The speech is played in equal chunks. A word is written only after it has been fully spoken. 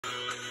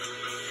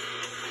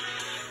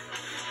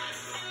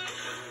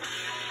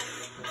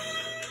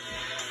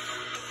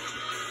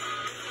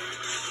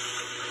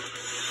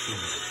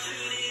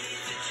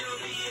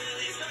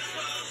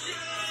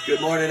Good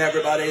morning,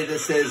 everybody.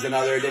 This is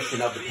another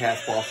edition of the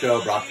Passball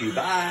Show brought to you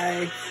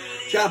by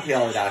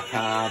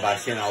JohnPielli.com, by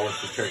St.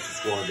 Aloysius Church and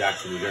School in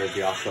Jackson, New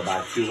Jersey, also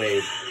by Two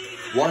Ways,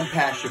 One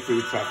Pasture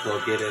Food Truck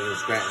located in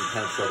Scranton,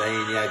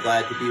 Pennsylvania.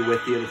 Glad to be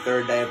with you the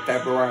third day of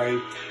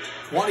February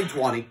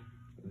 2020,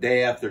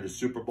 day after the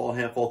Super Bowl.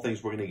 Handful of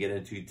things we're going to get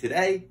into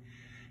today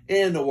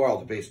in the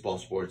world of baseball,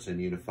 sports, and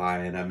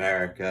unifying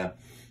America.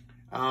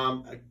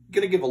 I'm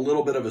going to give a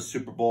little bit of a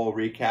Super Bowl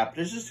recap.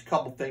 There's just a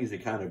couple things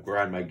that kind of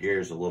grind my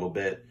gears a little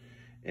bit,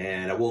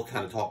 and I will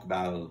kind of talk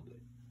about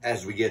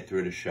as we get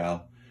through the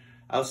show.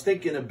 I was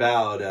thinking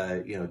about,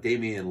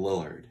 Damien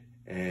Lillard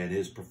and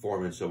his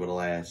performance over the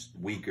last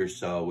week or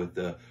so with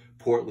the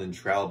Portland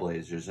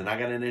Trailblazers, and I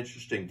got an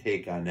interesting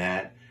take on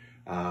that.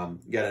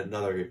 You had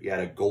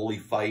a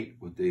goalie fight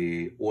with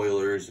the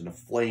Oilers and the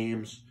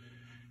Flames.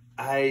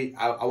 I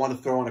want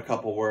to throw in a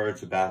couple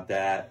words about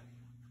that.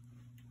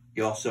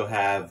 You also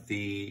have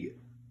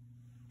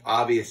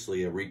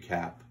obviously a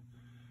recap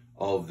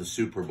of the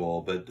Super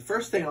Bowl. But the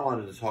first thing I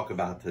wanted to talk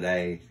about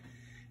today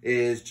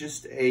is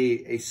just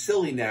a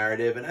silly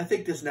narrative. And I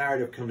think this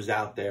narrative comes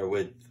out there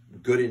with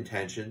good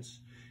intentions.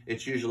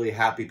 It's usually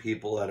happy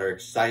people that are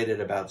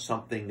excited about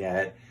something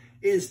that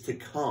is to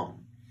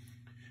come.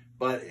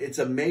 But it's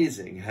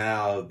amazing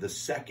how the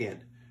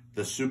second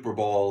the Super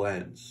Bowl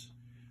ends,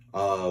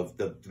 of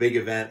the big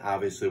event,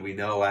 obviously we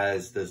know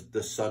as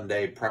the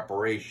Sunday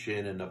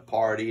preparation and the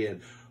party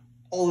and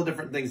all the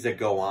different things that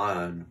go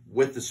on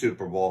with the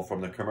Super Bowl,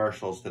 from the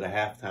commercials to the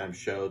halftime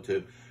show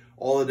to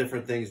all the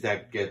different things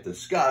that get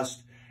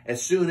discussed.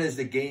 As soon as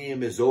the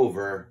game is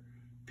over,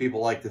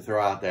 people like to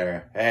throw out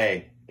there,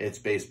 hey, it's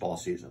baseball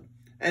season.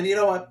 And you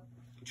know what?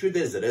 The truth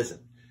is, it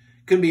isn't.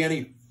 Couldn't be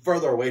any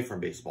further away from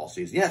baseball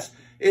season. Yes,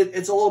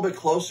 it's a little bit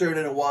closer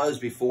than it was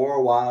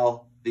before,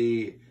 while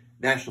the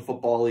National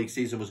Football League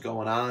season was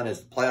going on,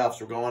 as the playoffs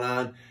were going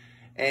on.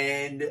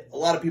 And a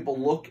lot of people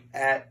look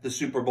at the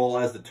Super Bowl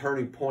as the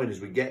turning point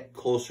as we get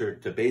closer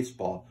to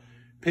baseball.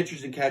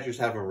 Pitchers and catchers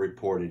haven't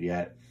reported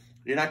yet.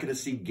 You're not going to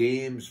see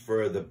games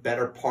for the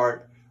better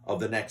part of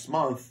the next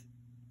month,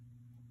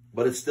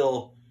 but it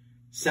still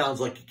sounds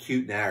like a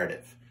cute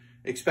narrative,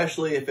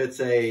 especially if it's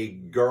a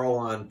girl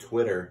on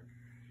Twitter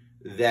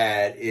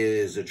that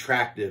is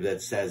attractive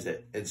that says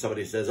it, and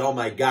somebody says, oh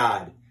my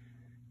God,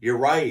 you're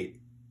right,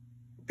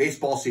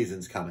 baseball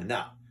season's coming.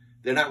 No,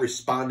 they're not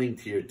responding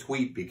to your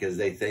tweet because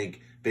they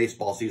think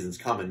baseball season's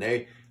coming.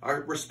 They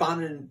are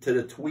responding to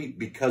the tweet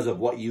because of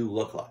what you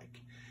look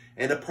like.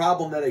 And the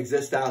problem that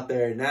exists out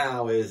there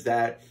now is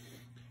that,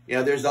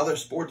 there's other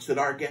sports that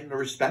aren't getting the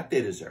respect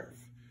they deserve.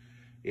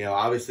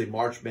 Obviously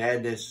March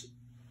Madness,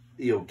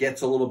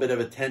 gets a little bit of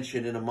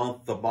attention in the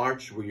month of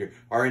March. We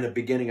are in the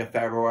beginning of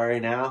February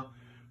now.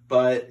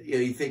 But,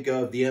 you think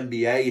of the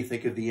NBA, you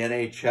think of the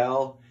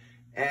NHL,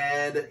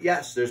 and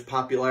yes, there's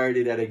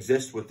popularity that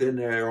exists within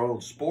their own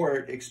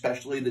sport,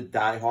 especially the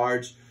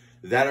diehards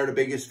that are the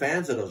biggest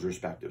fans of those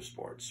respective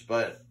sports.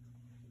 But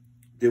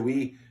do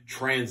we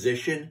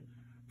transition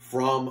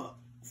from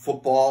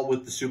football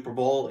with the Super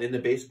Bowl into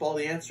baseball?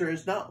 The answer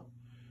is no.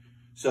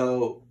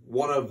 So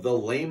one of the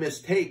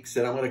lamest takes,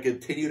 and I'm going to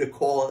continue to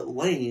call it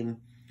lame,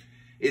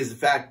 is the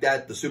fact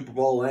that the Super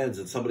Bowl ends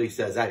and somebody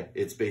says, hey,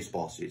 it's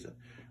baseball season.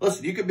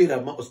 Listen, you could be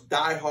the most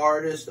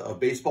diehardest of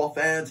baseball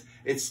fans.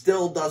 It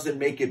still doesn't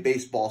make it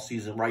baseball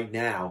season right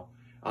now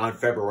on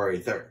February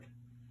 3rd.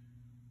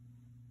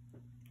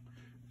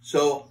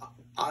 So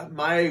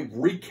my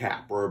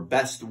recap, or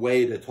best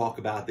way to talk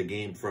about the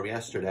game from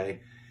yesterday,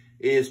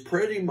 is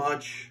pretty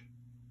much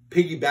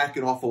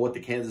piggybacking off of what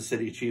the Kansas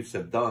City Chiefs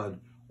have done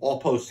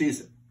all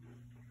postseason.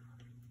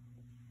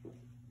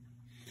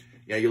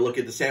 You look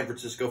at the San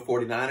Francisco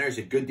 49ers,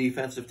 a good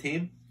defensive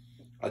team,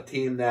 a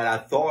team that I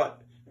thought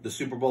the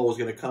Super Bowl was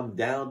going to come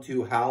down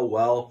to how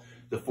well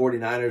the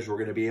 49ers were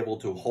going to be able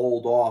to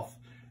hold off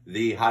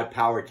the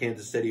high-powered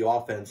Kansas City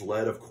offense,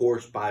 led, of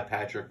course, by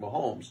Patrick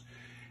Mahomes.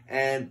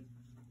 And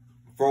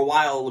for a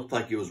while, it looked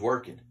like it was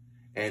working.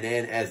 And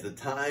then as the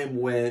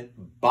time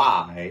went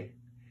by,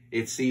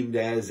 it seemed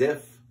as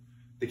if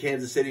the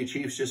Kansas City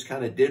Chiefs just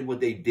kind of did what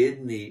they did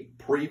in the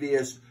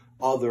previous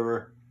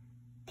other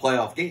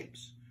playoff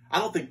games. I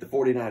don't think the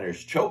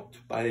 49ers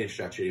choked by any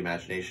stretch of the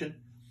imagination.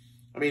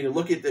 I mean,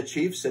 look at the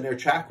Chiefs and their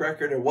track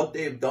record and what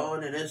they've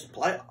done in this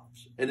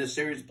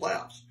series of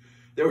playoffs.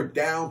 They were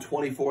down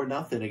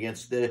 24-0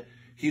 against the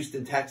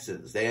Houston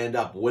Texans. They end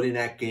up winning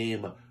that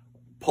game,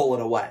 pulling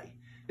away.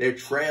 They're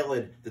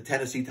trailing the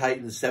Tennessee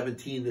Titans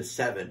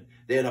 17-7.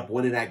 They end up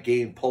winning that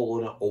game,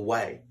 pulling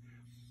away.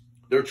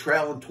 They're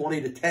trailing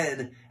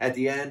 20-10 at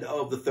the end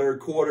of the third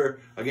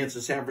quarter against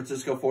the San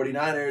Francisco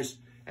 49ers,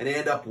 and they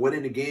end up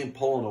winning the game,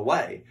 pulling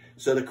away.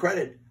 So the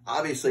credit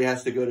obviously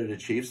has to go to the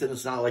Chiefs, and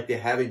it's not like they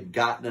haven't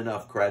gotten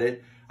enough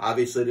credit.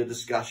 Obviously, the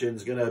discussion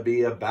is going to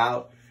be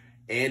about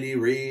Andy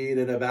Reid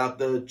and about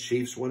the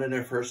Chiefs winning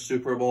their first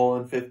Super Bowl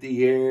in 50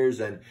 years,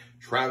 and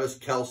Travis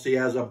Kelce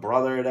has a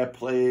brother that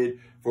played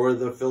for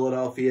the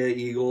Philadelphia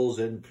Eagles,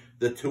 and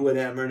the two of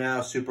them are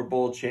now Super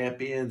Bowl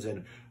champions,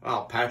 and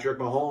Patrick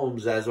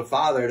Mahomes as a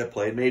father that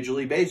played Major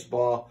League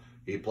Baseball,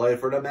 He played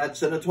for the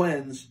Mets and the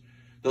Twins.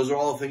 Those are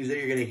all the things that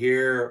you're going to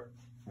hear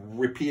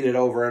repeated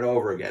over and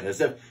over again, as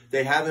if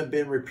they haven't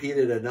been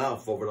repeated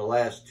enough over the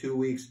last 2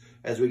 weeks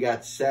as we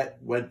got set,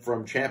 went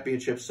from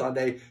Championship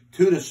Sunday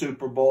to the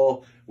Super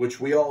Bowl, which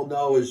we all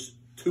know is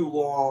too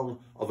long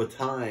of a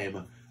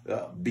time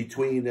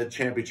between the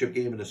championship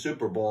game and the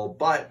Super Bowl.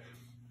 But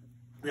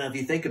if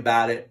you think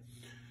about it,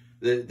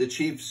 the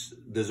Chiefs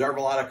deserve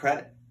a lot of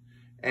credit.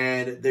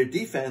 And their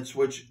defense,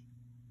 which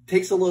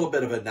takes a little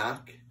bit of a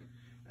knock.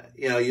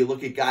 You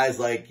look at guys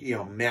like,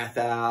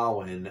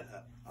 Mathau and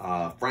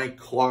Frank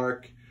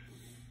Clark,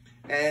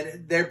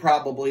 and they're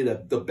probably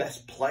the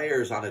best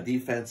players on a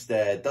defense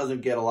that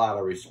doesn't get a lot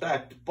of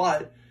respect.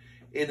 But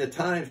in the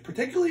times,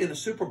 particularly in the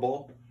Super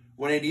Bowl,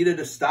 when they needed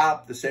to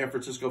stop the San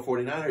Francisco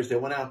 49ers, they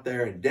went out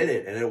there and did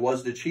it. And it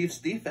was the Chiefs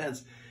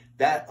defense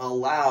that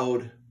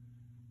allowed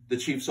the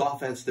Chiefs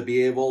offense to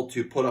be able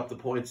to put up the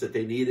points that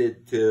they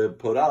needed to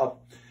put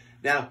up.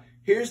 Now,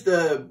 here's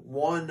the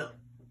one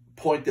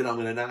point that I'm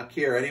going to knock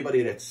here.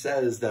 Anybody that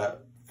says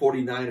that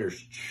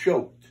 49ers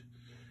choked.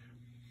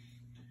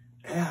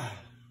 I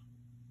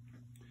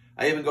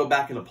even go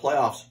back in the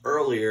playoffs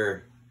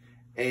earlier,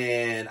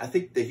 and I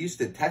think the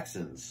Houston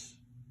Texans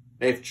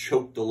may have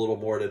choked a little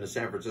more than the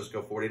San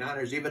Francisco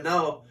 49ers, even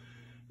though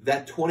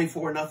that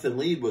 24-0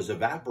 lead was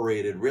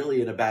evaporated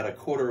really in about a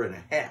quarter and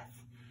a half.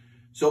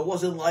 So it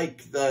wasn't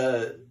like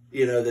the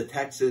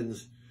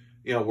Texans,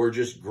 were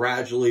just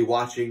gradually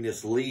watching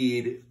this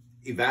lead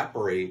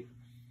evaporate.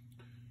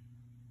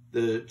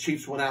 The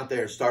Chiefs went out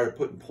there and started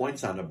putting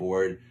points on the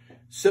board.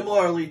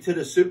 Similarly to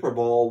the Super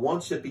Bowl,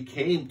 once it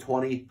became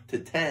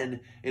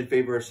 20-10 in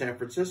favor of San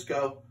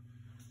Francisco,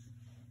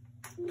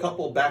 a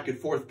couple back and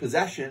forth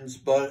possessions,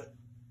 but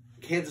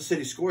Kansas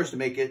City scores to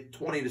make it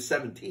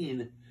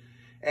 20-17.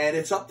 And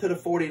it's up to the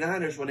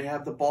 49ers when they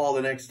have the ball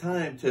the next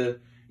time to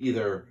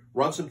either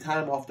run some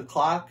time off the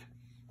clock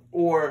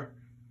or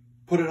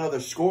put another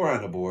score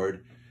on the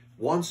board.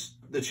 Once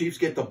the Chiefs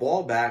get the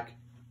ball back,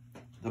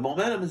 the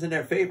momentum is in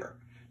their favor.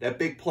 That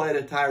big play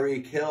to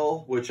Tyreek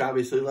Hill, which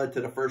obviously led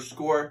to the first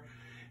score,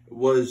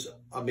 was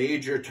a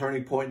major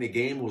turning point in the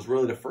game. It was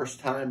really the first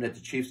time that the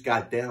Chiefs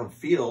got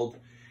downfield.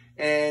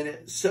 And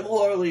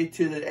similarly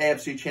to the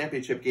AFC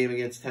Championship game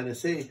against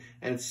Tennessee,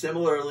 and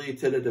similarly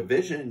to the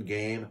division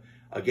game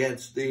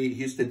against the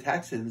Houston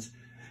Texans,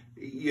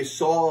 you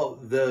saw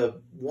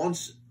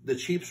once the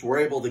Chiefs were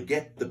able to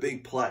get the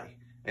big play,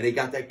 and they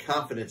got that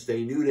confidence,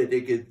 they knew that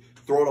they could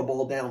throw the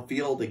ball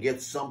downfield and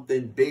get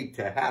something big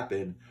to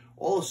happen.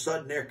 All of a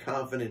sudden, their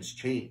confidence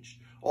changed.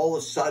 All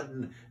of a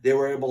sudden, they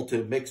were able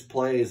to mix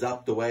plays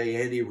up the way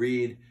Andy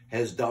Reid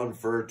has done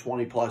for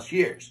 20-plus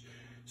years.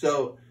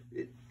 So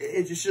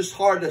it's just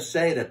hard to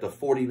say that the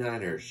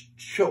 49ers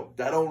choked.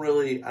 I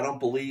don't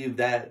believe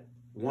that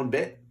one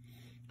bit.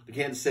 The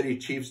Kansas City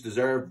Chiefs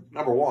deserve,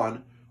 number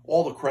one,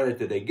 all the credit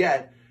that they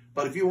get.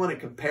 But if you want to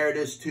compare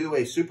this to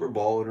a Super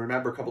Bowl, and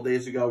remember a couple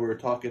days ago we were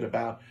talking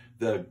about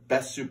the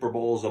best Super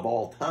Bowls of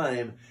all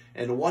time,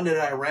 and the one that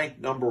I ranked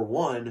number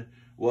one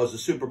was the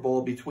Super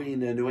Bowl between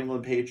the New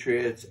England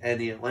Patriots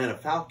and the Atlanta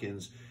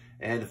Falcons.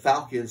 And the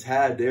Falcons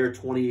had their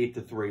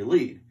 28-3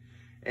 lead.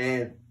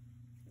 And,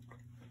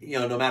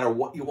 no matter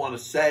what you want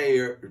to say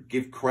or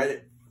give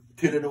credit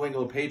to the New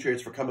England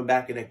Patriots for coming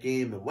back in that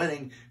game and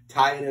winning,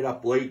 tying it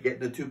up late,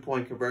 getting a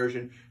 2-point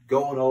conversion,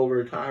 going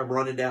overtime,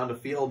 running down the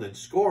field and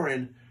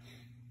scoring,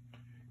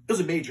 it was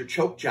a major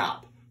choke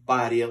job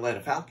by the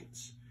Atlanta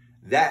Falcons.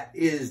 That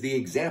is the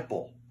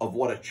example of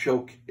what a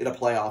choke in a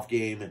playoff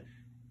game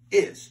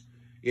is.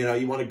 You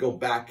want to go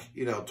back,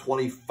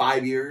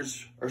 25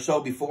 years or so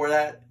before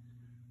that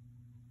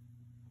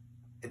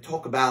and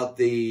talk about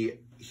the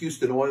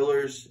Houston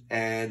Oilers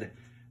and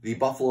the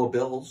Buffalo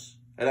Bills.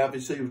 And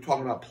obviously, we're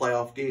talking about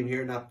playoff game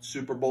here, not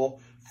Super Bowl.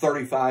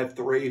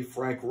 35-3,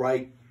 Frank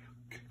Reich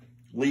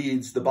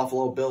leads the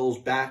Buffalo Bills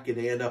back, and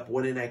they end up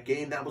winning that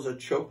game. That was a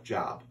choke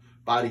job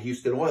by the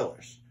Houston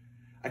Oilers.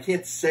 I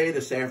can't say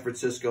the San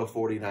Francisco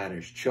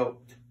 49ers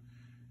choked.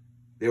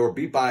 They were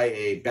beat by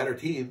a better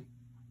team,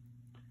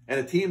 and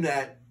a team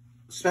that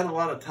spent a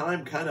lot of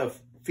time kind of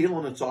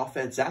feeling its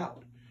offense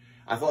out.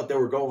 I thought they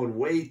were going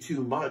way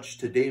too much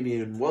to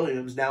Damien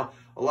Williams. Now,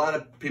 a lot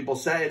of people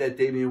say that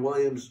Damien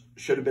Williams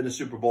should have been a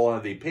Super Bowl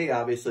MVP.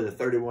 Obviously, the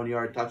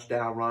 31-yard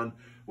touchdown run,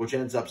 which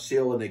ends up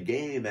sealing the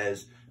game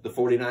as the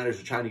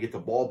 49ers are trying to get the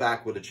ball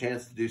back with a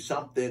chance to do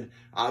something.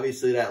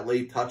 Obviously, that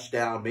late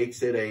touchdown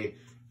makes it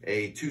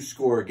a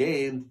two-score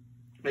game,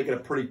 making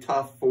it pretty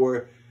tough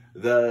for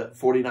the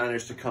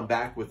 49ers to come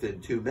back within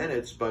 2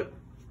 minutes.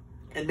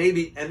 And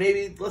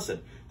maybe,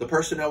 listen, the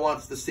person that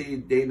wants to see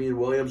Damien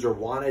Williams or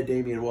wanted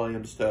Damien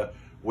Williams to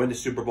win the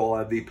Super Bowl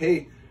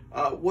MVP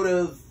would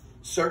have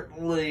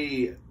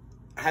certainly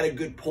had a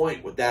good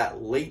point with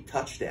that late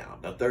touchdown,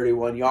 the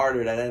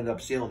 31-yarder that ended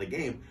up sealing the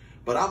game.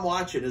 But as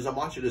I'm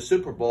watching the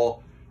Super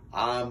Bowl,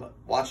 I'm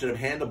watching him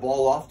hand the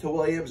ball off to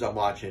Williams. I'm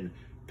watching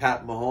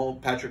Patrick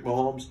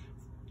Mahomes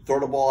throw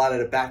the ball out of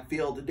the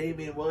backfield to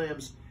Damien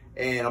Williams.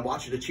 And I'm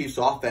watching the Chiefs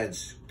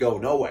offense go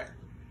nowhere.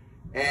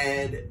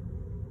 And,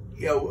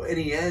 you know, in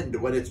the end,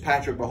 when it's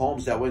Patrick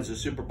Mahomes that wins the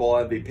Super Bowl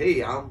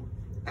MVP, I'm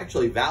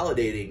actually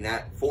validating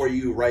that for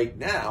you right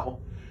now,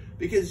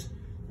 because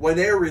when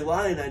they're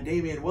relying on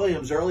Damien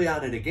Williams early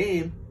on in the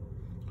game,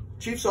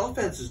 Chiefs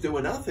offense is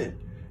doing nothing.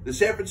 The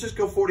San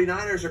Francisco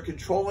 49ers are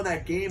controlling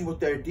that game with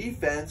their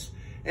defense,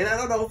 and I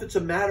don't know if it's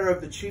a matter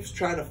of the Chiefs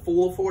trying to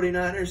fool the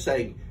 49ers,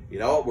 saying, you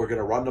know, we're going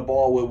to run the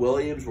ball with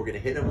Williams, we're going to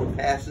hit him with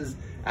passes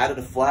out of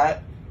the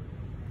flat,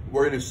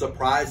 we're going to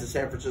surprise the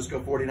San Francisco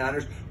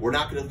 49ers, we're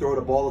not going to throw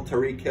the ball to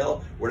Tyreek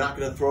Hill, we're not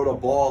going to throw the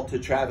ball to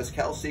Travis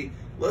Kelce.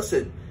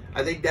 Listen,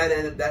 I think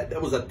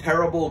that was a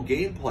terrible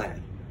game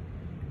plan,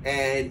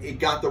 and it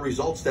got the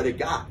results that it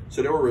got.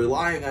 So they were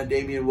relying on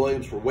Damien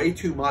Williams for way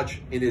too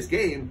much in this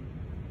game,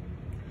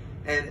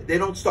 and they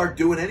don't start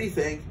doing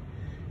anything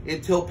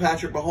until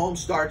Patrick Mahomes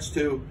starts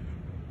to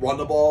run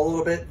the ball a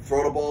little bit,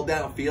 throw the ball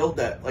downfield.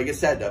 That, like I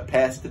said, the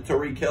pass to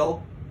Tyreek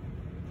Hill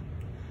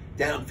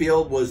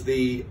downfield was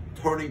the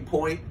turning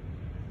point,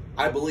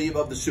 I believe,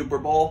 of the Super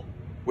Bowl,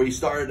 where you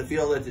started to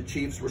feel that the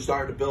Chiefs were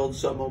starting to build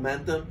some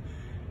momentum.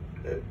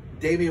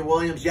 Damien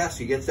Williams, yes,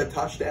 he gets that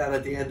touchdown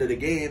at the end of the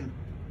game.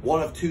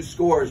 One of two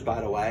scores,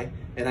 by the way.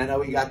 And I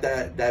know he got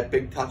that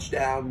big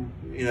touchdown,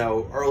 you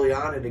know, early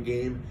on in the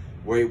game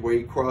where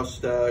he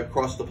crossed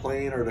the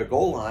plane or the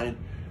goal line.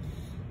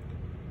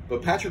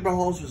 But Patrick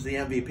Mahomes was the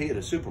MVP of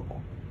the Super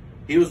Bowl.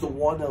 He was the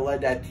one that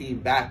led that team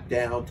back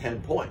down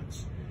 10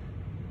 points.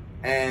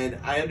 And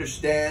I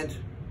understand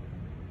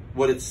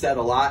what it said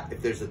a lot.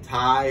 If there's a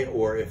tie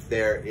or if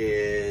there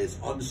is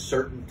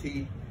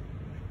uncertainty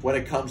when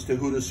it comes to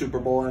who the Super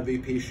Bowl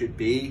MVP should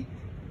be,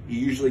 he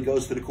usually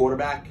goes to the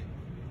quarterback.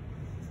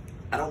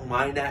 I don't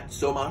mind that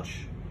so much.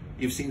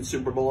 You've seen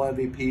Super Bowl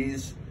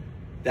MVPs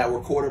that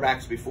were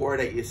quarterbacks before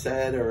that you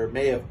said or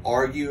may have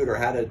argued or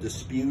had a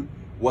dispute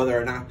whether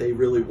or not they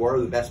really were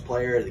the best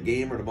player of the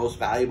game or the most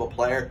valuable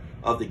player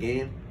of the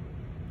game.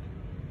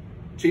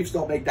 Chiefs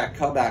don't make that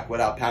comeback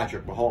without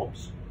Patrick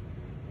Mahomes.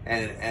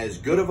 And as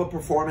good of a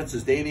performance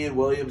as Damien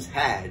Williams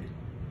had,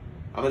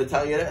 I'm going to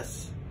tell you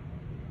this.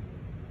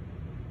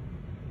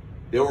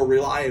 They were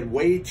relying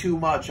way too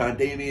much on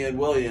Damien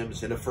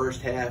Williams in the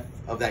first half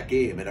of that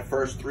game, in the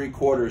first 3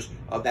 quarters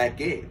of that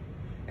game.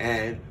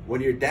 And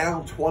when you're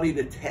down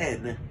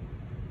 20-10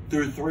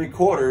 through 3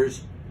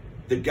 quarters,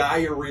 the guy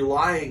you're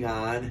relying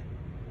on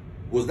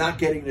was not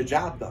getting the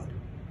job done.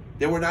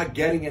 They were not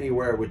getting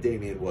anywhere with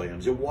Damien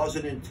Williams. It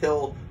wasn't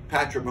until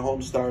Patrick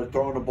Mahomes started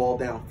throwing the ball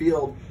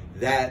downfield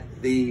that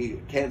the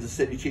Kansas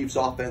City Chiefs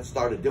offense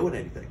started doing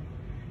anything.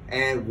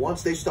 And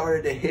once they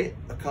started to hit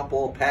a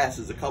couple of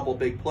passes, a couple of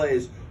big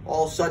plays,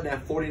 all of a sudden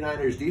that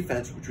 49ers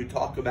defense, which we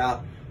talk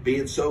about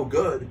being so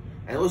good,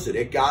 and listen,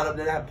 it got them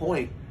to that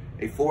point.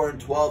 A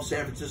 4-12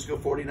 San Francisco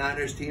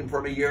 49ers team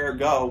from a year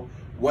ago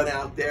went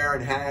out there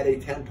and had a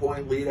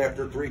 10-point lead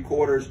after 3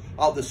 quarters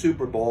of the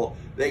Super Bowl.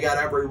 They got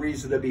every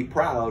reason to be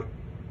proud.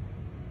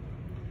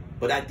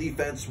 But that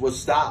defense was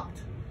stopped.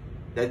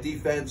 That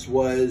defense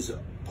was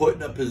put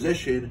in a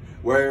position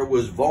where it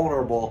was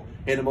vulnerable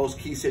in the most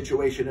key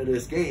situation of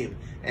this game.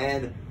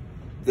 And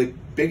the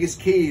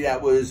biggest key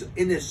that was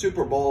in this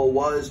Super Bowl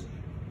was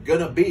going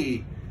to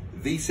be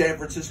the San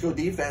Francisco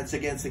defense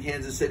against the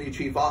Kansas City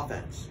Chiefs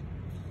offense.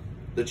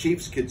 The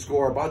Chiefs could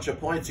score a bunch of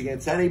points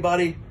against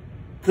anybody.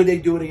 Could they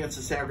do it against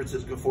the San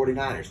Francisco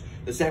 49ers?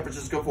 The San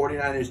Francisco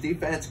 49ers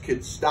defense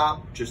could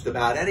stop just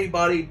about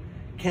anybody.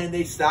 Can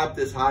they stop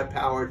this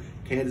high-powered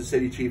Kansas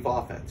City Chiefs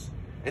offense?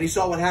 And you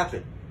saw what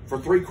happened. For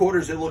 3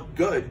 quarters, it looked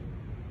good.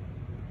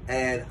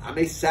 And I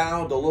may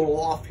sound a little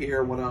off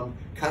here when I'm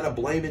kind of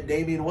blaming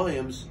Damien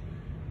Williams.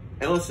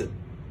 And listen,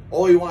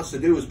 all he wants to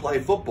do is play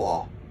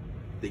football.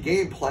 The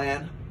game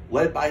plan,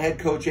 led by head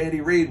coach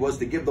Andy Reid, was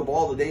to give the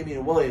ball to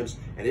Damien Williams,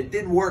 and it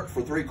didn't work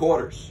for 3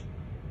 quarters.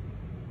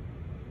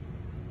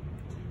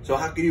 So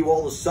how can you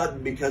all of a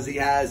sudden, because he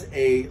has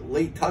a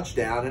late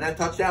touchdown, and that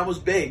touchdown was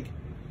big,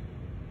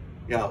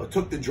 you know, it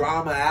took the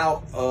drama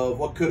out of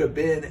what could have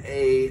been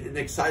an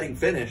exciting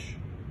finish.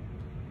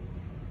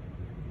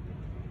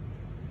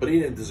 But he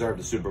didn't deserve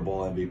the Super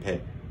Bowl MVP.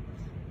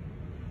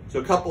 So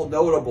a couple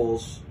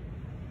notables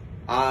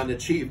on the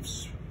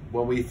Chiefs.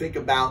 When we think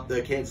about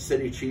the Kansas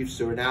City Chiefs,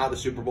 who are now the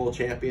Super Bowl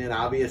champion,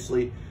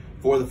 obviously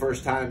for the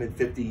first time in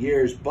 50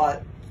 years,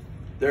 but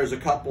there's a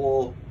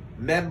couple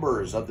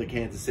members of the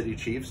Kansas City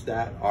Chiefs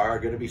that are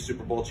going to be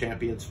Super Bowl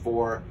champions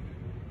for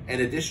an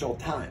additional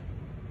time.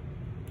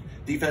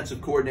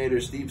 Defensive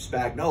coordinator Steve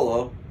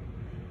Spagnuolo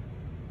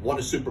won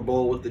a Super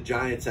Bowl with the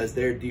Giants as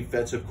their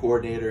defensive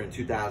coordinator in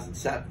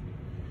 2007.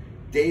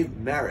 Dave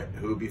Merritt,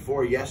 who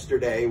before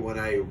yesterday, when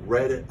I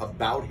read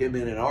about him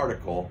in an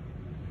article,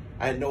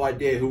 I had no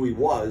idea who he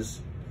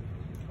was.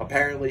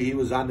 Apparently, he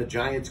was on the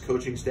Giants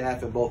coaching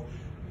staff in both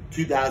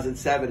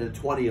 2007 and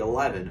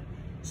 2011.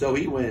 So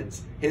he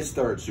wins his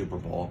 3rd Super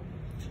Bowl.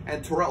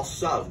 And Terrell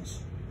Suggs,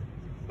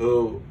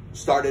 who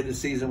started the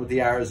season with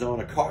the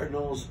Arizona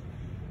Cardinals,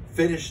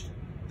 finished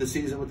the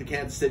season with the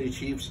Kansas City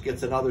Chiefs,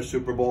 gets another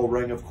Super Bowl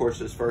ring. Of course,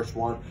 his first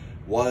one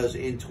was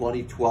in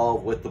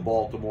 2012 with the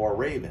Baltimore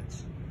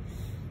Ravens.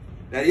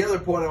 Now, the other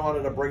point I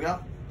wanted to bring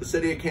up, the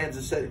city of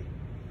Kansas City.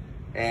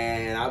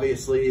 And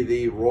obviously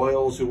the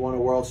Royals, who won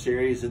a World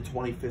Series in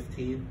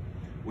 2015.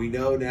 We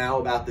know now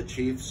about the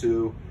Chiefs,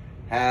 who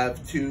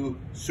have 2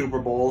 Super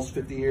Bowls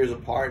 50 years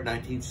apart,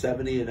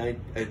 1970 and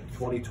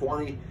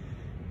 2020.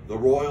 The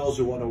Royals,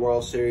 who won a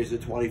World Series in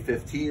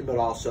 2015, but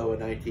also in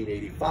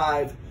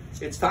 1985.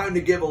 It's time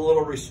to give a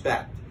little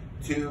respect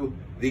to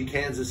the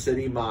Kansas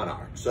City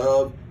Monarchs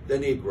of the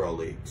Negro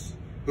Leagues,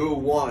 who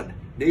won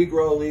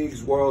Negro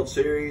Leagues World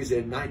Series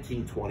in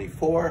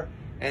 1924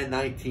 and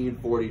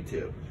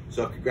 1942.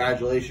 So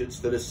congratulations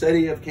to the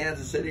city of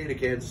Kansas City, the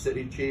Kansas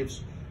City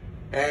Chiefs,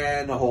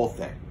 and the whole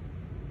thing.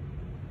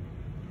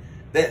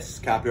 This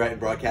copyright and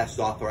broadcast is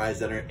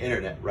authorized under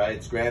internet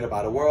rights granted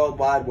by the World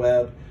Wide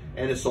Web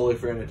and is solely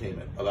for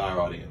entertainment of our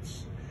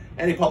audience.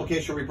 Any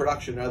publication,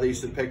 reproduction, or other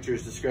use of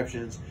pictures,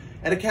 descriptions,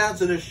 and accounts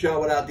of this show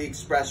without the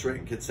express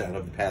written consent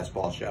of the Past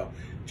Ball Show,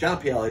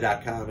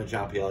 JohnPLA.com and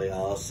John PLA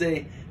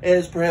LLC,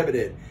 is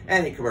prohibited.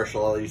 Any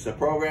commercial other use of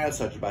programs,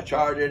 such as by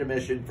charge and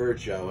admission for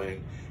its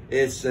showing,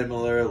 is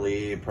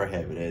similarly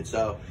prohibited.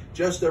 So,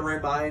 just a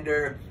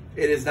reminder,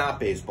 it is not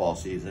baseball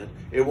season.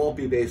 It won't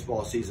be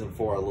baseball season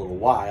for a little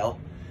while.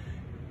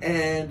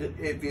 And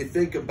if you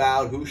think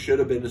about who should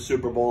have been the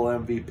Super Bowl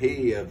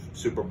MVP of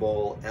Super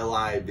Bowl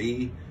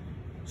LIV,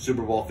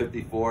 Super Bowl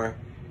 54,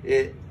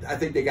 I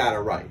think they got it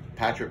right.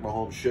 Patrick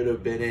Mahomes should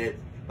have been it.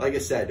 Like I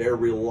said, they're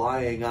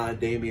relying on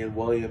Damien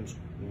Williams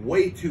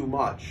way too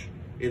much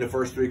in the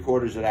first 3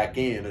 quarters of that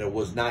game, and it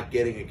was not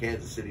getting a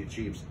Kansas City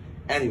Chiefs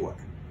anywhere.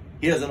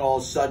 He doesn't all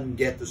of a sudden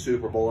get the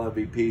Super Bowl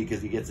MVP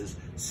because he gets his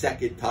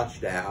 2nd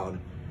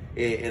touchdown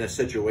in a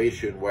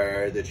situation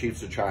where the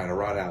Chiefs are trying to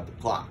run out the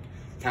clock.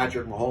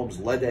 Patrick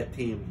Mahomes led that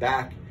team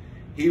back.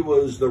 He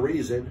was the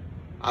reason,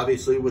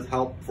 obviously with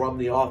help from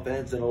the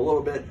offense and a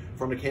little bit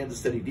from the Kansas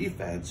City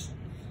defense.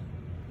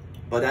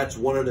 But that's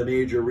one of the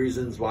major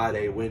reasons why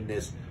they win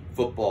this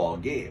football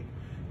game.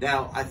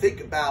 Now, I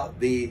think about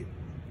the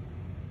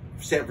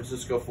San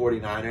Francisco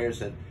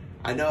 49ers, and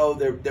I know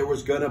there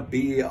was going to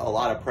be a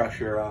lot of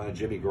pressure on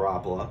Jimmy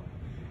Garoppolo.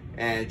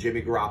 And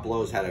Jimmy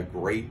Garoppolo's had a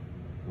great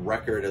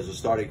record as a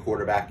starting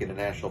quarterback in the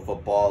National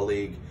Football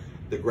League.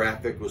 The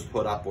graphic was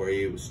put up where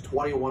he was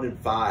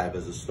 21-5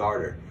 as a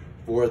starter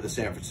for the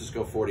San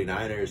Francisco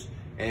 49ers.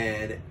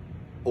 And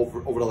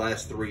over the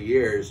last 3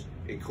 years,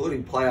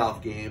 including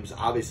playoff games,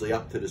 obviously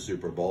up to the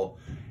Super Bowl,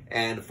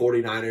 and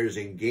 49ers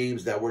in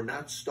games that were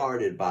not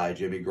started by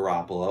Jimmy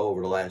Garoppolo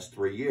over the last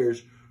 3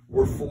 years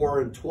were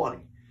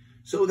 4-20.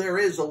 So there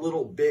is a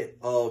little bit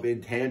of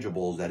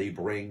intangibles that he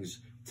brings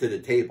to the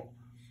table.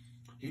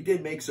 He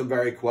did make some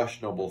very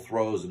questionable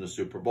throws in the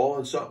Super Bowl,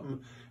 and something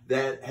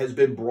that has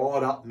been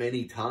brought up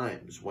many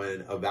times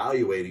when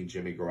evaluating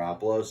Jimmy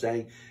Garoppolo,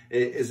 saying,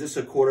 is this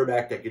a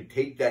quarterback that could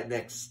take that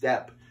next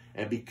step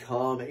and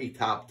become a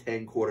top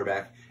 10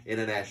 quarterback in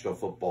the National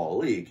Football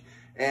League?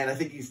 And I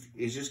think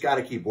he's just got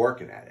to keep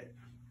working at it.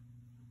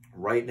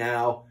 Right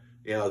now,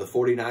 you know, the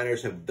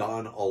 49ers have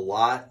done a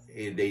lot,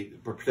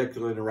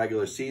 particularly in the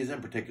regular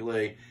season,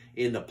 particularly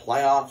in the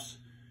playoffs,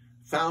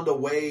 found a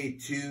way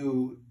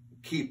to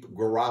keep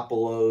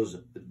Garoppolo's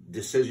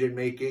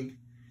decision-making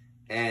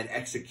and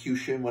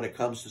execution when it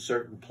comes to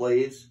certain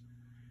plays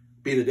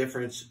be the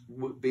difference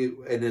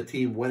in the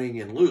team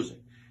winning and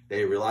losing.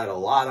 They relied a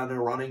lot on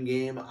their running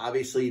game.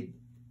 Obviously,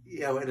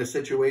 you know, in a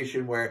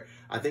situation where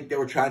I think they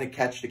were trying to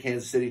catch the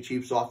Kansas City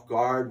Chiefs off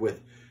guard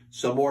with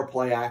some more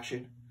play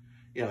action,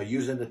 you know,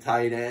 using the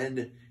tight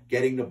end,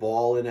 getting the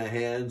ball in the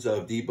hands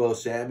of Deebo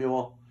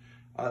Samuel,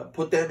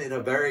 put them in a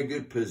very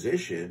good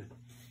position.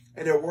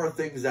 And there were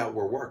things that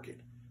were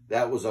working.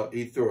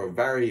 He threw a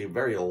very,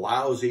 very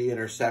lousy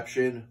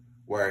interception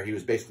where he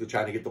was basically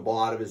trying to get the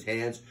ball out of his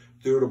hands,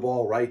 threw the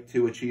ball right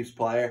to a Chiefs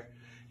player.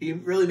 He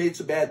really made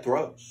some bad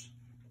throws.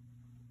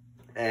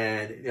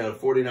 And, you know, the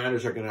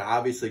 49ers are going to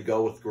obviously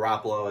go with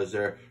Garoppolo as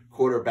their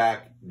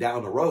quarterback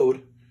down the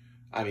road.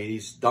 I mean,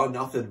 he's done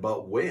nothing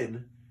but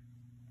win.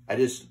 I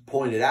just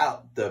pointed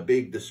out the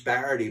big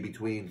disparity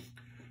between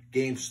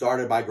games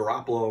started by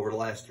Garoppolo over the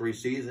last 3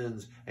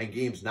 seasons and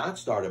games not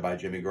started by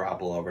Jimmy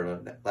Garoppolo over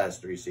the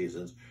last 3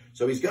 seasons.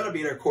 So he's going to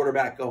be their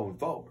quarterback going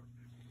forward.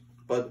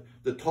 But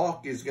the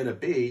talk is going to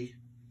be,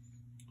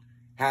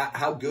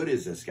 how good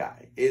is this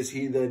guy? Is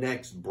he the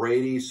next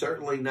Brady?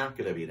 Certainly not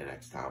going to be the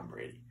next Tom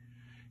Brady.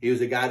 He was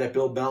a guy that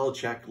Bill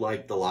Belichick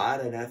liked a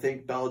lot, and I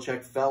think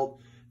Belichick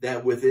felt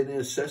that within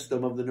his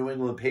system of the New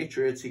England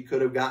Patriots, he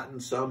could have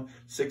gotten some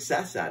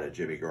success out of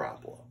Jimmy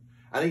Garoppolo.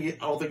 I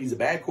don't think he's a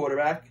bad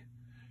quarterback,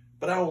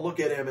 but I don't look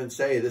at him and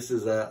say this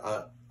is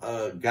a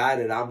guy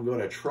that I'm going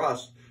to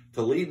trust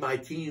to lead my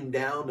team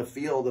down the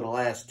field in the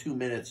last 2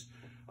 minutes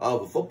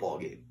of a football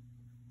game.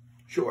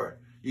 Sure,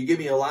 you give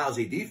me a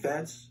lousy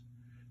defense,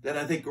 then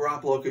I think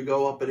Garoppolo could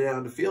go up and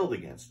down the field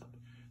against them.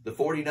 The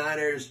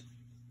 49ers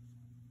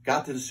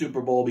got to the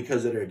Super Bowl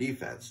because of their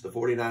defense. The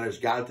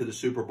 49ers got to the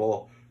Super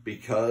Bowl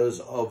because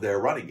of their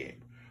running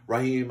game.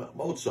 Raheem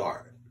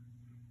Mostert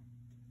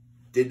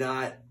did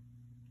not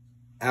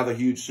have a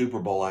huge Super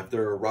Bowl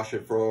after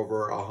rushing for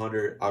over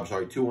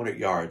 200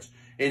 yards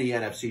in the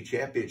NFC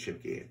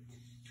Championship game.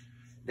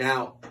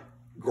 Now,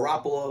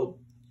 Garoppolo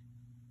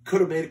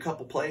could have made a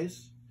couple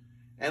plays.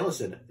 And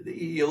listen,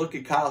 you look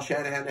at Kyle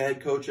Shanahan, the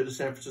head coach of the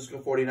San Francisco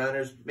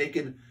 49ers,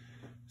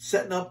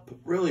 setting up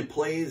really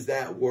plays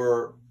that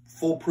were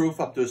foolproof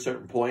up to a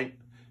certain point.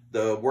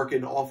 The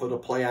working off of the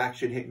play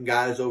action, hitting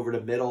guys over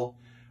the middle,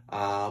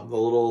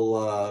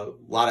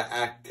 lot of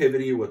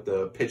activity with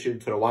the pitching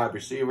to the wide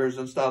receivers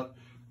and stuff.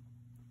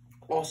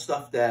 All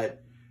stuff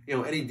that,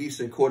 any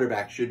decent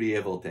quarterback should be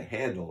able to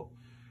handle.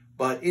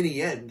 But in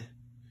the end,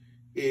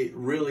 it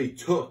really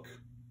took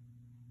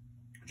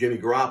Jimmy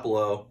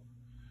Garoppolo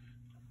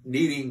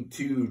needing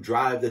to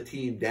drive the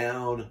team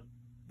down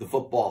the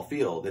football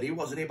field, and he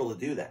wasn't able to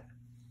do that.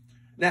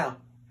 Now,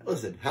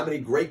 listen, how many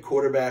great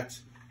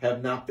quarterbacks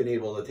have not been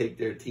able to take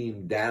their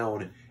team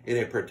down in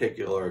a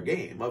particular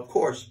game? Of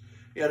course,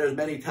 there's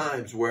many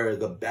times where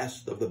the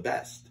best of the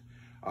best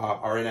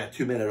are in that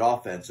 2-minute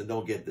offense and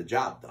don't get the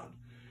job done.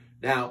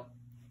 Now,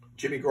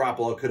 Jimmy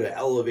Garoppolo could have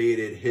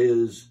elevated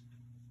his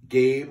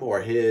game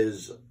or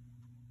his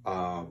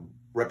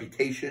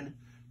reputation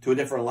to a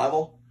different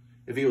level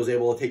if he was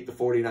able to take the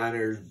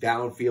 49ers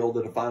downfield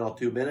in the final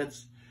 2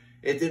 minutes.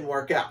 It didn't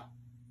work out.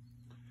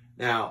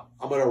 Now,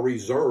 I'm going to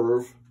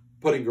reserve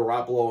putting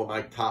Garoppolo in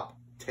my top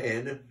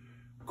 10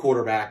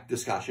 quarterback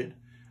discussion.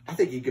 I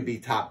think he could be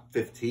top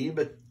 15,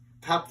 but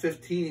top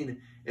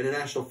 15 in the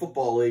National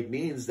Football League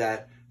means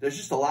that there's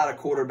just a lot of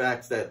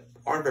quarterbacks that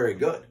aren't very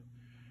good.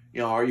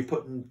 Are you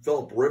putting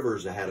Phillip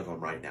Rivers ahead of him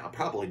right now?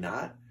 Probably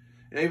not.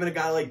 And even a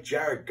guy like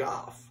Jared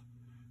Goff,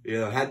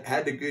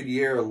 had the good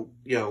year,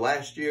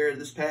 last year,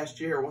 this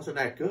past year, wasn't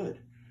that good.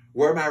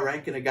 Where am I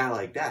ranking a guy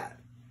like that?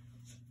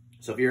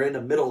 So if you're in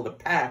the middle of the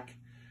pack,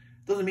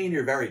 doesn't mean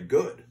you're very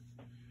good.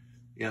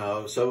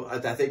 So I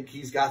think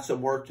he's got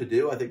some work to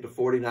do. I think the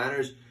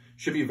 49ers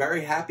should be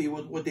very happy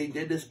with what they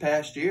did this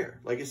past year.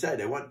 Like I said,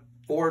 they went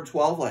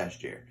 4-12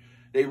 last year.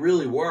 They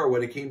really were,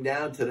 when it came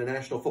down to the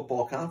National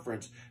Football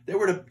Conference, they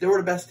were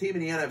the best team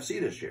in the NFC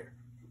this year.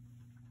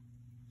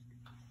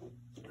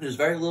 There's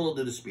very little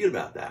to dispute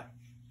about that.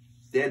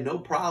 They had no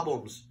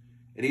problems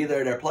in either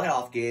of their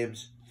playoff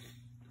games.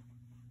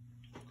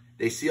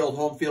 They sealed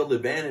home field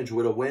advantage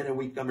with a win in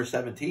week number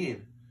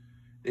 17.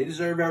 They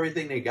deserve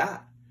everything they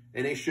got,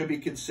 and they should be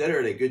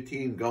considered a good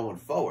team going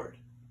forward.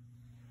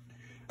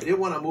 I did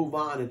want to move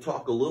on and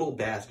talk a little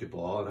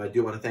basketball, and I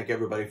do want to thank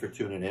everybody for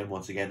tuning in.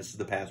 Once again, this is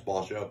the Pass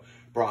Ball Show,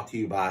 brought to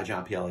you by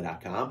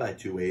JohnPielli.com, by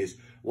Two Ways,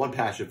 One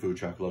Passion Food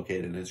Truck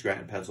located in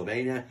Scranton,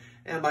 Pennsylvania,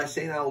 and by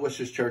St.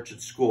 Aloysius Church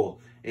and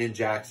School in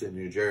Jackson,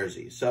 New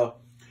Jersey. So,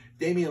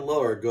 Damien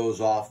Lillard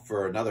goes off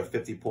for another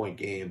 50-point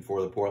game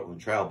for the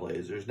Portland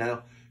Trailblazers.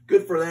 Now,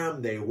 good for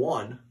them, they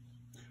won,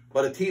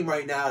 but a team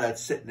right now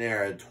that's sitting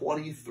there at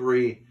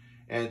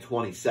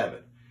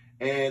 23-27.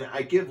 And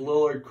I give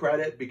Lillard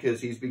credit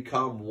because he's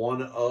become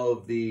one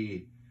of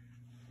the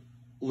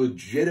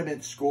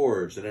legitimate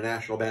scorers in the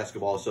National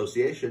Basketball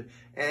Association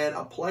and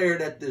a player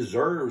that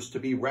deserves to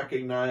be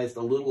recognized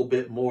a little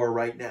bit more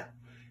right now.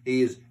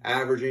 He's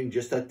averaging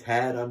just a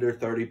tad under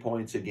 30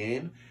 points a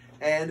game.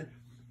 And,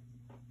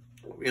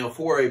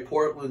 for a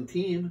Portland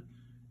team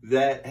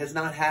that has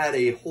not had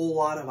a whole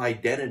lot of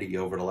identity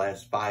over the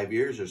last 5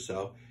 years or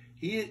so,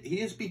 he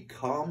has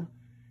become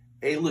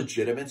a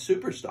legitimate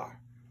superstar.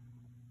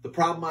 The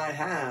problem I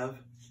have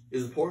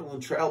is the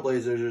Portland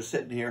Trailblazers are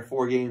sitting here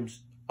 4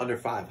 games under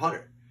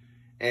 500.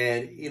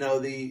 And,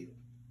 the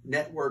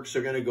networks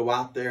are going to go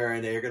out there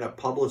and they're going to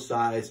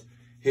publicize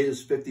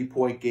his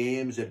 50-point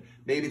games and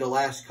maybe the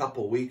last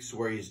couple weeks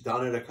where he's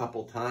done it a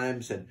couple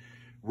times and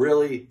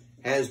really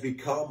has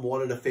become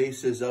one of the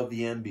faces of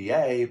the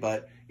NBA.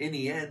 But in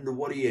the end,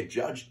 what are you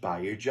judged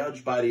by? You're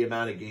judged by the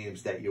amount of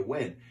games that you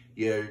win.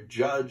 You're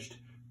judged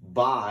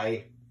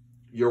by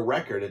your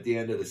record at the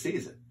end of the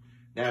season.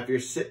 Now, if you're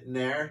sitting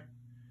there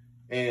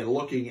and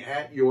looking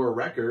at your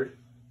record,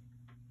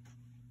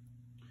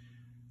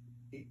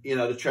 the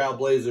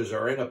Trailblazers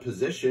are in a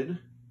position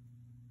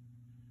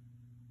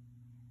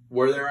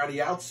where they're on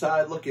the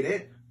outside looking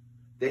in.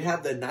 They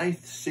have the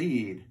 9th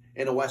seed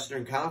in the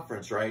Western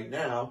Conference right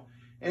now,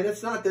 and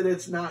it's not that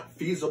it's not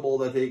feasible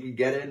that they could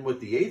get in with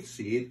the 8th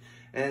seed.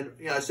 And,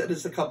 I said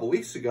this a couple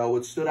weeks ago,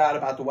 what stood out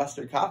about the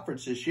Western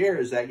Conference this year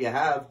is that you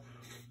have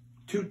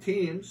 2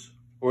 teams,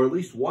 or at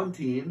least one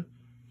team,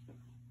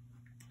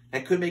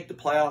 that could make the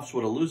playoffs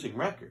with a losing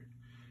record.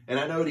 And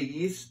I know the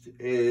East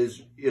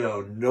is,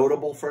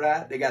 notable for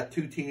that. They got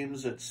 2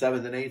 teams at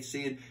 7th and 8th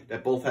seed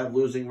that both have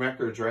losing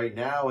records right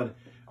now and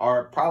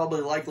are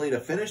probably likely to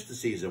finish the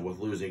season with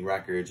losing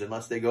records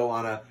unless they go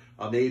on a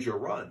major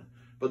run.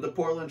 But the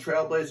Portland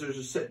Trailblazers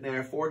are sitting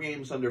there 4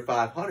 games under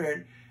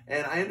 500,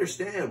 and I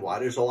understand why.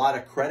 There's a lot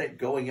of credit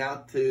going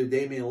out to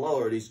Damien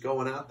Lillard. He's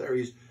going out there,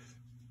 he's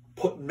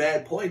putting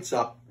mad points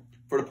up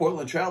for the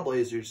Portland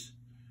Trailblazers.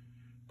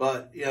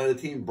 But, the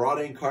team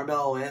brought in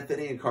Carmelo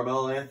Anthony, and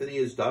Carmelo Anthony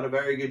has done a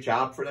very good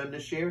job for them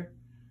this year.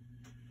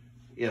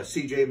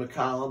 C.J.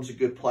 McCollum's a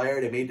good player.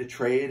 They made the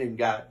trade and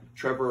got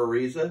Trevor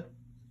Ariza.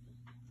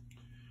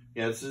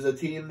 This is a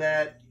team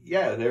that,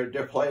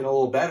 they're playing a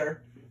little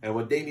better. And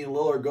when Damian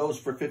Lillard goes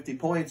for 50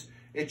 points,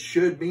 it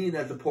should mean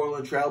that the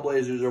Portland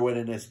Trailblazers are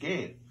winning this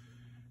game.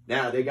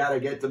 Now, they got to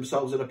get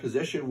themselves in a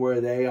position where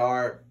they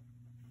are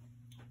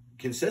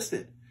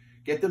consistent.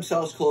 Get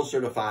themselves closer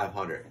to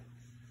 500.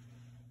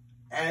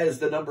 As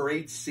the number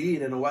 8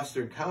 seed in the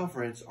Western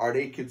Conference, are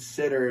they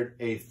considered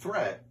a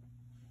threat?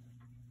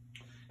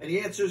 And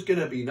the answer is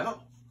going to be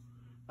no.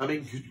 I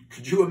mean,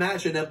 could you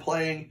imagine them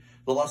playing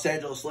the Los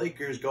Angeles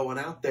Lakers, going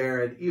out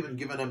there and even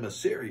giving them a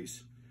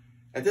series?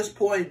 At this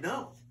point,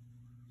 no.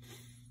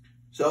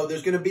 So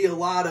there's going to be a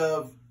lot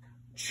of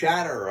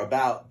chatter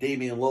about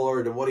Damien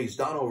Lillard and what he's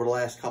done over the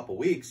last couple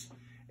weeks.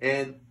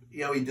 And,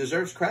 you know, he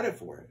deserves credit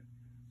for it.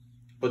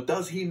 But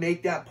does he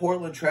make that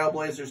Portland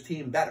Trailblazers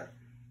team better?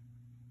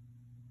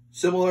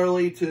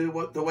 Similarly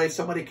to the way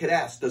somebody could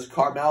ask, does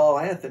Carmelo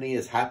Anthony,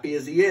 as happy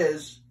as he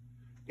is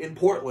in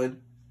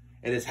Portland,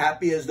 and as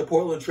happy as the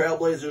Portland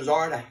Trailblazers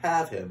are to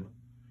have him,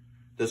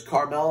 does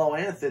Carmelo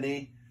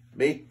Anthony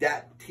make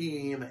that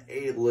team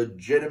a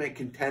legitimate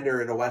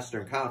contender in the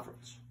Western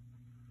Conference?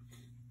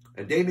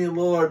 And Damian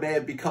Lillard may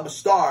have become a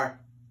star,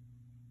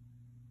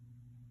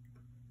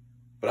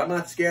 but I'm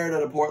not scared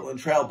of the Portland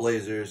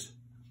Trailblazers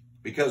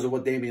because of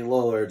what Damian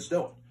Lillard's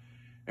doing.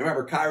 And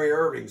remember, Kyrie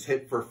Irving's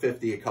hit for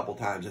 50 a couple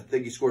times. I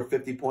think he scored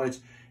 50 points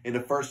in the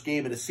first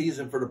game of the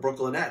season for the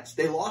Brooklyn Nets.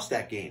 They lost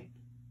that game.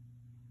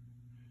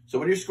 So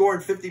when you're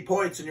scoring 50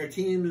 points and your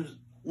team's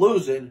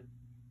losing,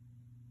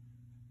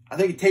 I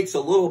think it takes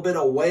a little bit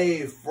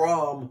away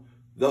from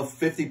the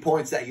 50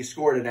 points that you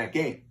scored in that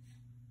game.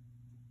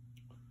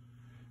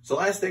 So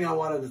last thing I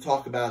wanted to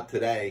talk about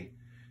today,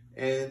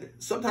 and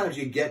sometimes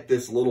you get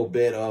this little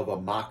bit of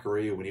a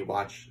mockery when you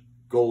watch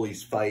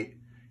goalies fight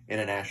in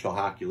a National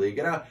Hockey League.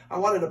 And I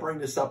wanted to bring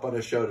this up on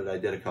a show that I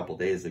did a couple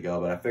days ago,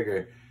 but I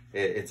figure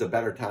it's a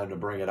better time to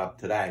bring it up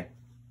today.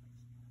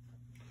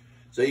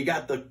 So you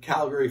got the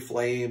Calgary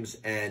Flames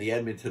and the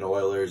Edmonton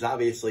Oilers.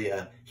 Obviously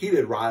a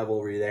heated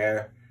rivalry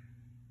there.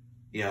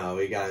 You know,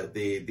 we got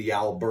the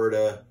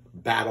Alberta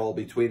battle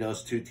between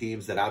those two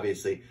teams that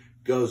obviously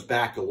goes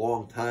back a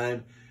long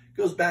time.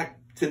 Goes back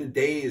to the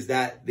days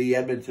that the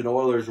Edmonton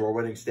Oilers were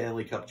winning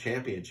Stanley Cup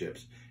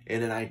championships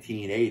in the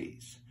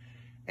 1980s.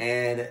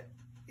 And,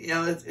 you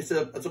know, it's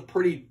a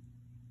pretty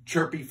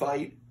chirpy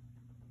fight,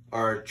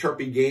 or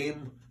chirpy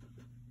game.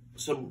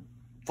 Some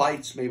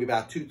fights, maybe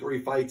about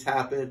 2-3 fights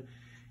happen.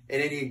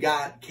 And then you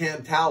got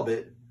Cam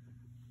Talbot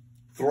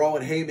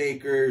throwing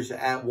haymakers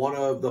at one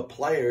of the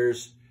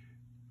players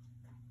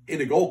in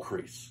the goal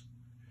crease.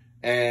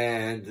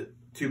 And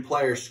two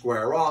players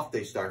square off.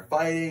 They start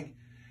fighting.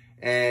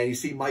 And you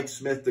see Mike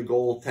Smith, the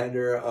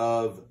goaltender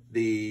of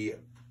the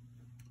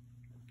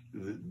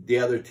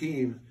other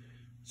team,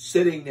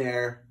 sitting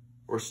there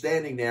or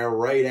standing there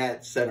right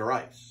at center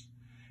ice.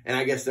 And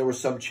I guess there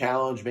was some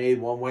challenge made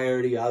one way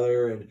or the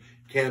other. And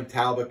Cam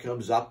Talbot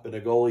comes up and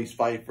the goalies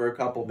fight for a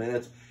couple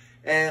minutes.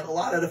 And a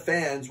lot of the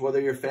fans, whether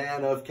you're a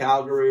fan of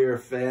Calgary or a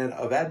fan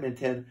of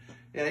Edmonton,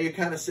 you know, you're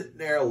kind of sitting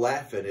there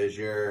laughing as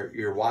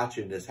you're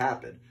watching this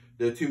happen.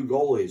 The two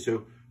goalies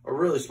who are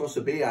really supposed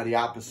to be on the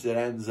opposite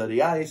ends of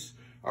the ice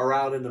are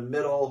out in the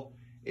middle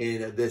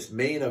in this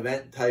main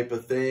event type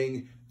of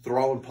thing,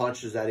 throwing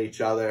punches at each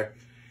other.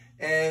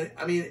 And,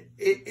 I mean,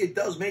 it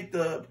does make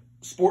the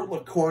sport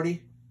look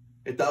corny.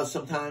 It does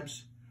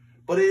sometimes.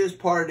 But it is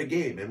part of the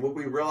game. And what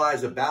we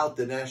realize about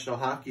the National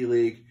Hockey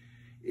League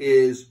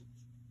is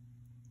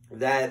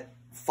that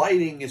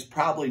fighting is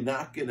probably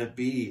not going to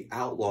be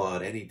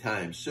outlawed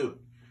anytime soon.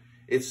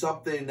 It's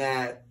something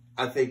that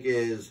I think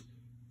is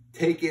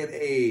taking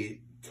a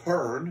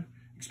turn,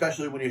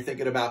 especially when you're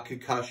thinking about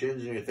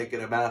concussions and you're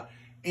thinking about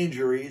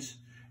injuries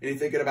and you're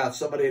thinking about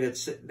somebody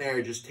that's sitting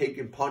there just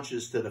taking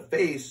punches to the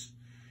face.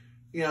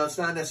 You know, it's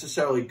not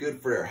necessarily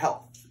good for their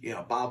health. You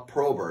know, Bob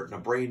Probert and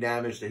the brain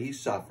damage that he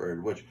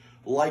suffered, which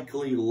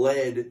likely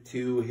led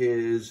to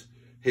his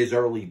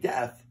early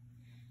death.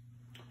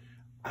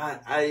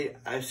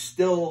 I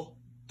still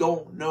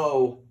don't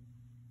know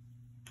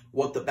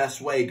what the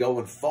best way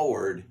going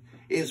forward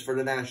is for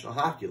the National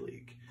Hockey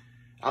League.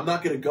 I'm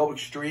not going to go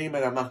extreme,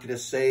 and I'm not going to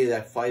say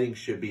that fighting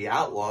should be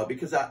outlawed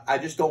because I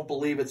just don't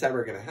believe it's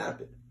ever going to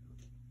happen.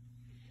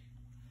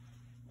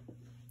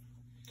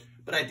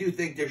 But I do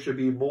think there should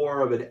be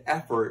more of an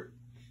effort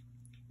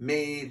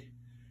made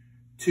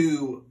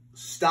to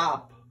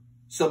stop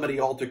some of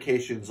the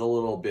altercations a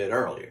little bit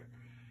earlier.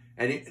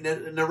 And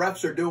the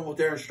refs are doing what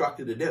they're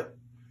instructed to do.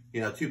 You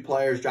know, two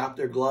players drop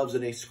their gloves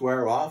and they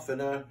square off, and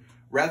the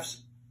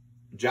ref's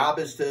job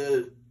is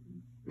to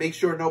make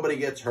sure nobody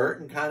gets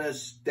hurt and kind of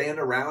stand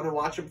around and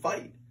watch them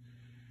fight.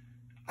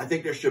 I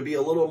think there should be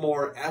a little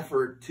more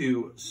effort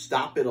to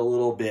stop it a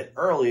little bit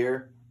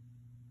earlier.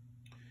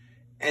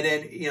 And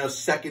then, you know,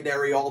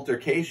 secondary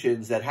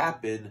altercations that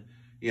happen,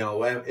 you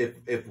know,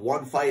 if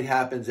one fight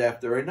happens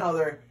after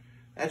another,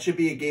 that should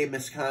be a game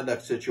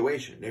misconduct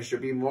situation. There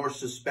should be more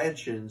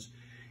suspensions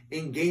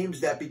in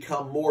games that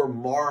become more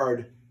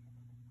marred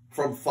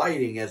from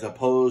fighting as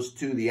opposed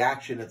to the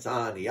action that's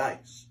on the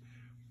ice.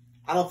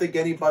 I don't think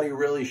anybody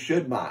really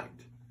should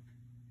mind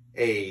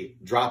a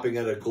dropping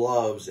of the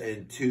gloves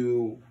and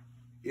two,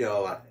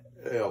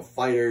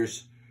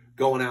 fighters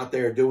going out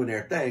there doing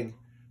their thing.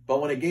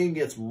 But when a game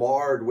gets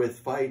marred with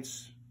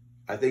fights,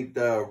 I think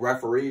the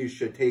referees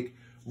should take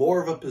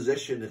more of a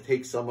position to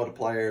take some of the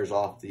players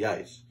off the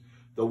ice.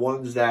 The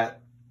ones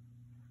that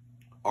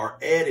are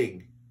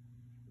adding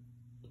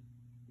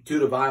to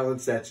the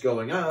violence that's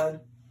going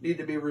on need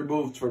to be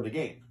removed from the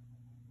game.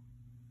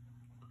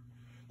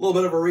 A little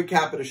bit of a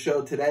recap of the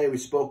show today. We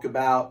spoke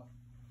about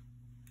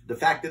the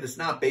fact that it's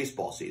not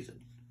baseball season.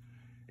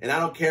 And I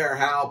don't care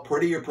how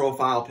pretty your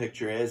profile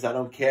picture is. I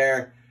don't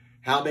care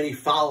how many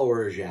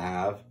followers you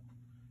have.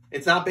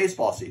 It's not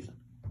baseball season.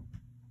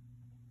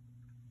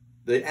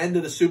 The end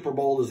of the Super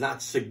Bowl does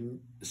not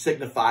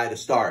signify the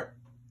start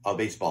of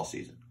baseball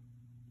season.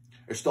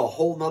 There's still a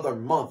whole nother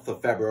month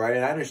of February.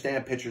 And I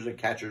understand pitchers and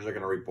catchers are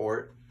going to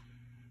report.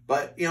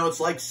 But, you know, it's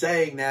like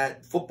saying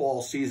that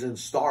football season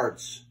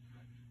starts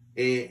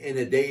in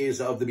the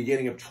days of the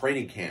beginning of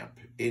training camp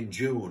in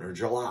June or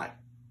July.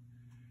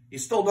 You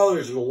still know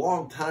there's a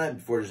long time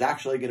before there's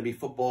actually going to be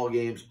football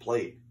games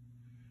played.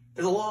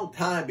 There's a long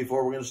time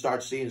before we're going to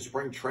start seeing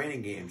spring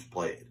training games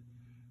played,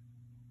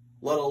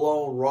 let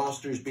alone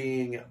rosters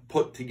being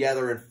put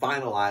together and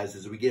finalized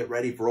as we get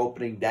ready for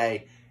opening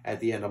day at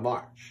the end of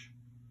March.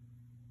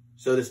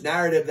 So this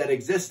narrative that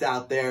exists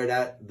out there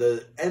that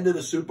the end of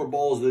the Super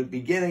Bowl is the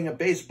beginning of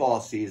baseball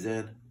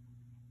season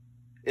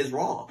is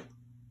wrong.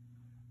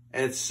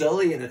 And it's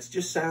silly, and it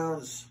just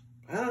sounds,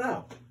 I don't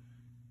know,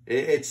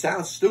 it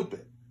sounds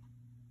stupid.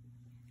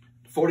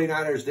 The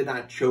 49ers did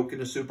not choke in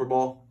the Super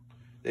Bowl.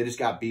 They just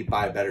got beat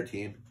by a better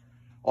team.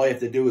 All you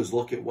have to do is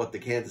look at what the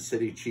Kansas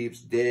City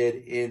Chiefs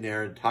did in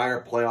their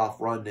entire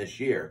playoff run this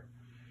year.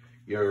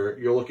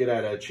 You're looking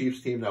at a Chiefs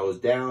team that was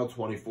down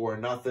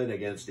 24-0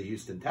 against the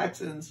Houston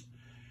Texans.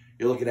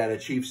 You're looking at a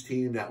Chiefs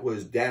team that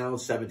was down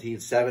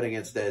 17-7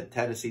 against the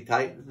Tennessee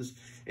Titans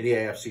in the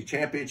AFC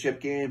Championship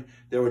game.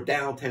 They were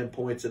down 10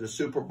 points in the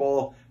Super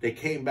Bowl. They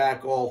came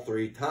back all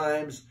 3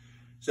 times.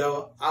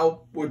 So I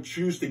would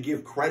choose to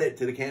give credit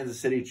to the Kansas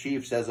City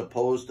Chiefs as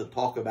opposed to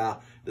talk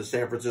about the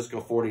San Francisco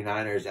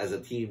 49ers as a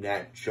team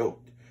that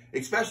choked,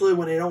 especially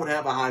when they don't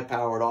have a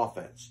high-powered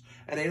offense.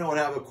 And they don't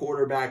have a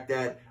quarterback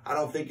that I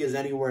don't think is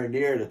anywhere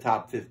near the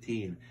top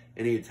 15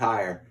 in the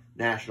entire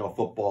National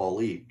Football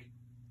League.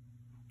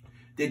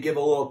 Did give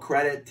a little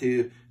credit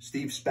to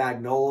Steve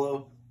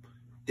Spagnuolo,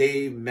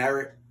 Dave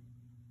Merritt,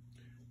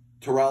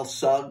 Terrell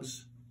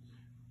Suggs,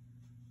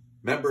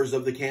 members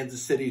of the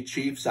Kansas City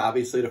Chiefs.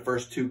 Obviously, the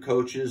first 2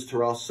 coaches,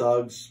 Terrell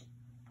Suggs,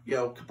 you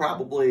know, could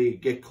probably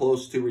get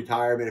close to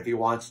retirement if he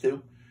wants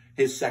to.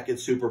 His 2nd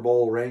Super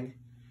Bowl ring.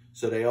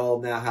 So they all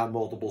now have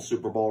multiple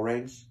Super Bowl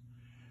rings.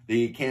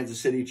 The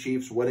Kansas City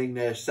Chiefs winning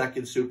their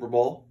 2nd Super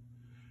Bowl,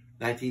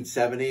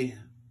 1970,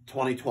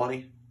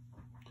 2020.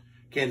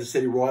 Kansas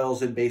City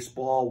Royals in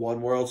baseball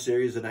won World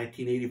Series in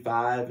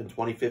 1985 and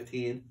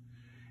 2015.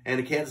 And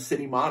the Kansas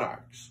City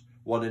Monarchs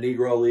won the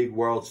Negro League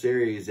World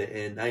Series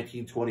in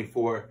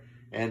 1924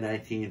 and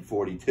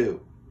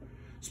 1942.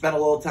 Spent a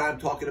little time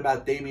talking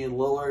about Damien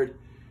Lillard.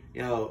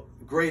 You know,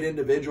 great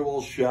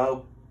individual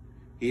show.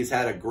 He's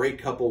had a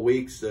great couple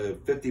weeks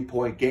of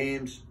 50-point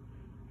games.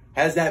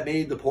 Has that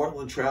made the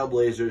Portland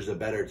Trailblazers a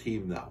better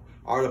team, though?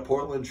 Are the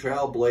Portland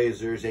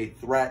Trailblazers a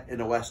threat in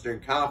the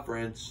Western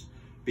Conference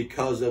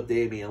because of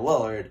Damian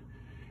Lillard?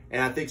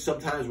 And I think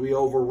sometimes we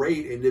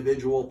overrate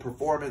individual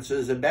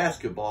performances in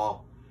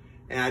basketball.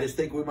 And I just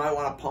think we might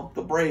want to pump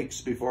the brakes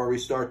before we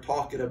start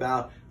talking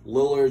about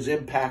Lillard's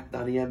impact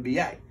on the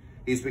NBA.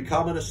 He's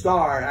becoming a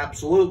star,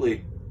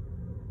 absolutely.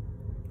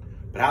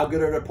 But how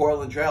good are the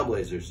Portland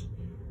Trailblazers?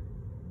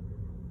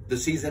 The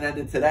season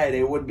ended today.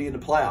 They wouldn't be in the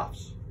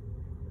playoffs.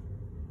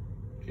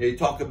 You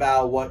talk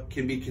about what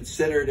can be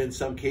considered in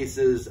some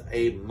cases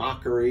a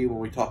mockery when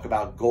we talk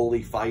about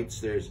goalie fights.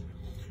 There's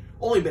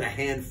only been a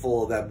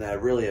handful of them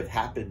that really have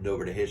happened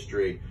over the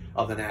history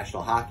of the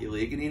National Hockey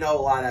League. And you know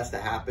a lot has to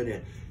happen.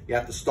 And you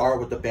have to start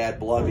with the bad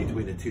blood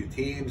between the 2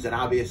 teams. And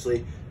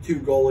obviously,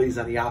 2 goalies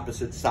on the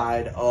opposite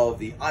side of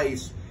the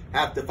ice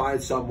have to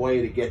find some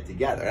way to get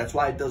together. That's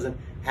why it doesn't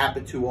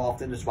happen too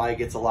often. That's why it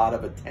gets a lot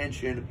of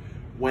attention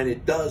when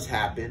it does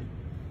happen.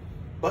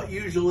 But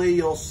usually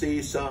you'll see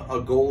a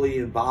goalie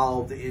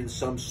involved in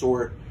some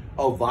sort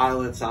of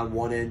violence on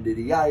one end of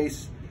the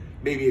ice.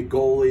 Maybe a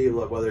goalie,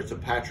 whether it's a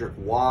Patrick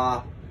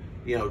Waugh,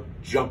 you know,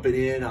 jumping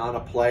in on a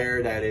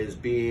player that is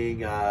being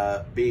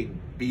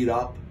beat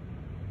up,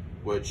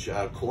 which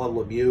Claude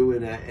Lemieux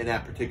in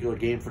that particular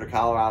game for the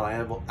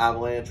Colorado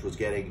Avalanche was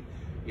getting,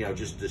 you know,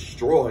 just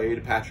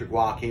destroyed. Patrick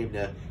Waugh came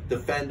to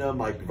defend him.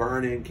 Mike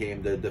Vernon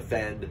came to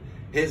defend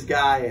his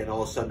guy, and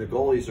all of a sudden the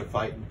goalies are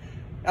fighting.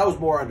 That was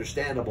more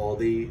understandable.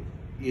 The,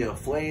 you know,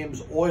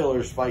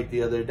 Flames-Oilers fight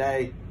the other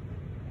day,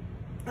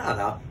 I don't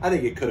know. I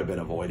think it could have been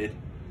avoided.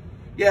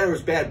 Yeah, there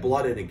was bad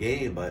blood in the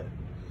game, but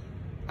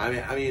I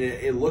mean,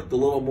 it looked a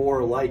little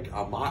more like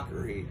a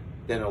mockery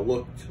than it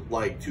looked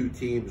like 2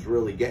 teams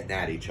really getting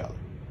at each other.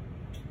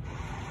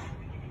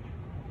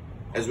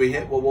 As we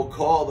hit what we'll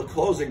call the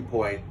closing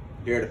point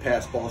here at the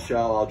Pass Ball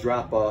Show, I'll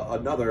drop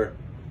another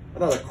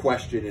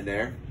question in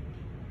there.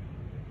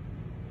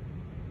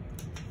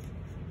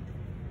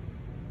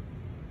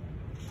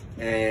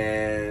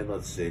 And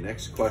let's see,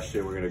 next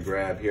question we're going to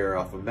grab here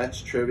off of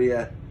Mets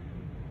Trivia.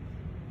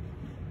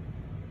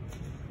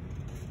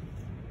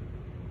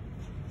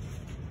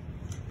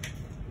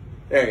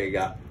 There you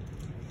go.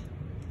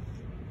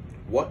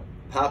 What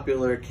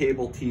popular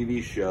cable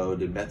TV show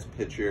did Mets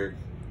pitcher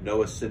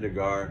Noah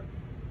Syndergaard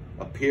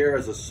appear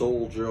as a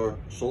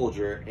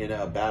soldier in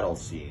a battle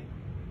scene?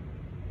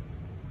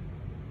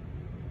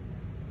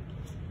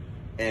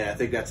 And I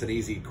think that's an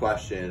easy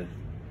question.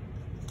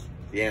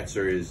 The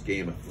answer is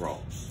Game of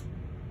Thrones.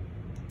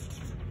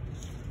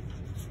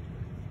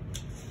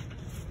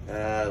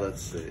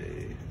 Let's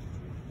see.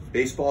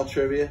 Baseball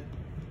trivia.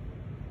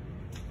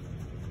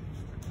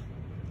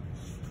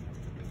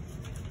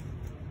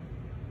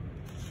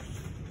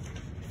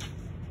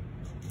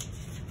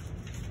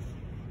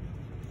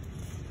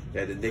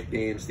 Had the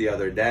nicknames the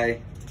other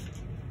day.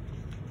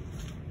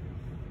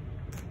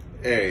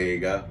 There you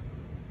go.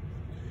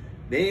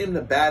 Name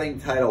the batting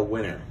title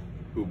winner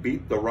who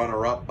beat the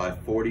runner-up by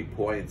 40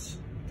 points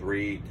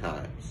 3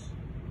 times.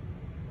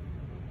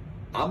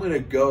 I'm going to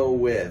go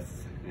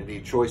with, and the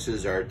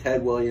choices are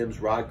Ted Williams,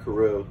 Rod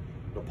Carew,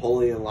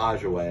 Napoleon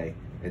Lajoie,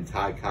 and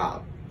Ty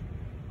Cobb.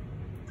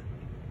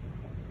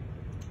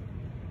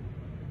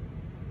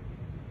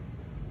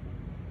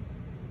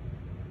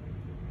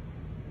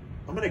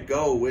 I'm going to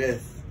go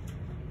with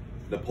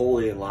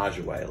Napoleon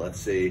Lajoie. Let's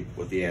see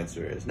what the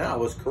answer is. No, it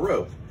was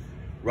Carew.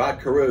 Rod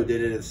Carew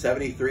did it in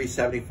 73,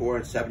 74,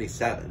 and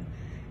 77.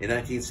 In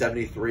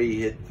 1973,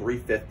 he hit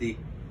 350,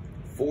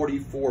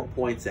 44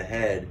 points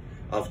ahead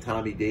of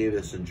Tommy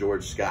Davis and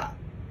George Scott.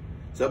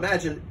 So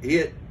imagine he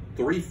hit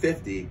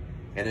 350,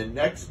 and the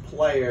next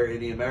player in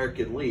the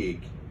American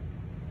League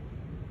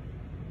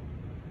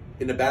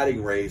in the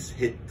batting race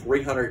hit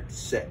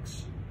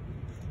 306.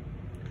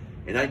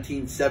 In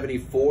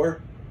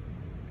 1974,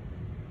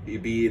 he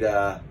beat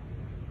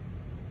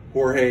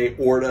Jorge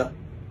Orta,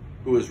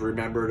 who is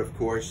remembered, of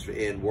course,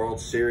 in World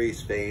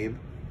Series fame,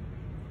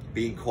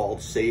 being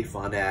called safe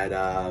on that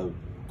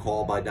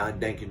call by Don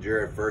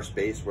Denkinger at first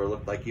base where it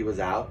looked like he was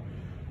out.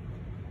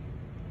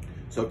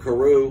 So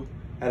Carew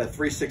had a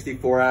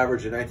 364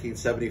 average in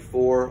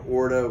 1974.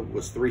 Orta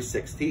was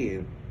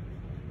 316.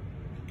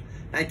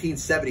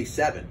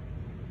 1977,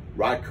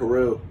 Rod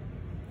Carew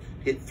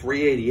hit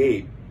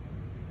 388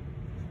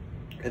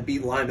 and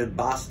beat Lyman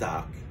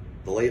Bostock,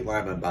 the late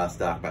Lyman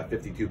Bostock, by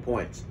 52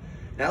 points.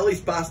 Now, at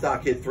least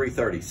Bostock hit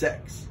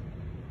 336.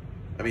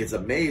 I mean, it's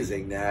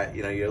amazing that,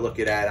 you know, you're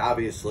looking at,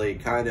 obviously,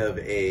 kind of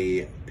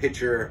a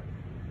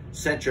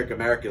pitcher-centric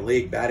American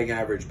League, batting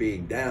average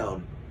being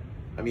down.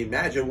 I mean,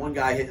 imagine one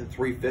guy hitting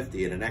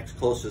 350 and the next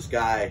closest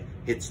guy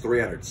hits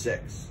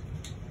 306.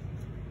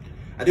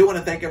 I do want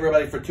to thank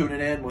everybody for tuning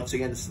in. Once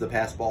again, this is the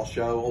Pass Ball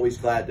Show. Always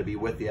glad to be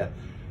with you.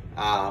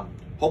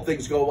 Hope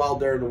things go well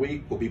during the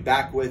week. We'll be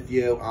back with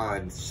you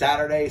on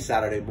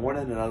Saturday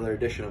morning, another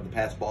edition of the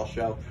Pass Ball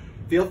Show.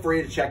 Feel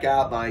free to check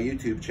out my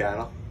YouTube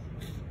channel.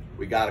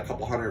 We got a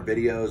couple hundred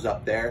videos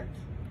up there.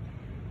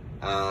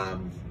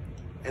 And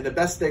the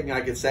best thing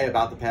I can say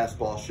about the Pass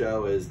Ball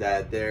Show is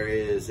that there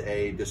is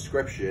a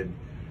description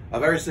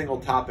of every single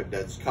topic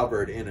that's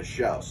covered in a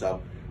show.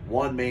 So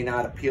one may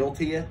not appeal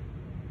to you.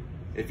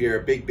 If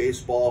you're a big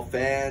baseball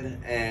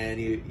fan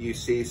and you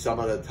see some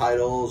of the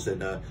titles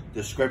and the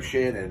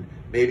description and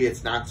maybe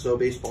it's not so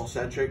baseball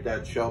centric,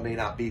 that show may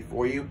not be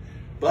for you.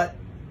 But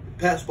the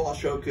Pass Ball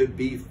Show could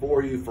be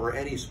for you for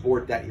any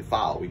sport that you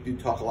follow. We do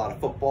talk a lot of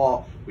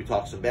football. We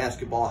talk some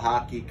basketball,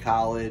 hockey,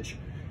 college,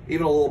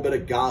 even a little bit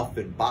of golf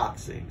and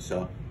boxing.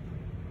 So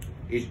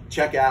you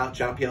check out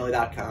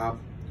johnpielli.com,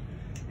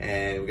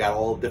 and we got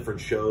all different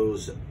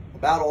shows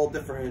about all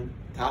different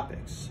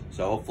topics.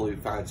 So hopefully we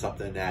find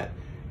something that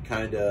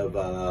kind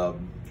of,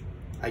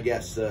 I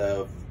guess,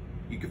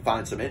 you can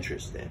find some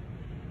interest in.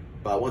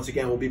 But once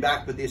again, we'll be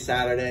back with you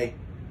Saturday.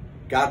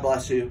 God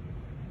bless you.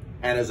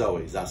 And as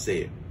always, I'll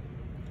see you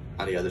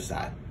on the other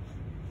side.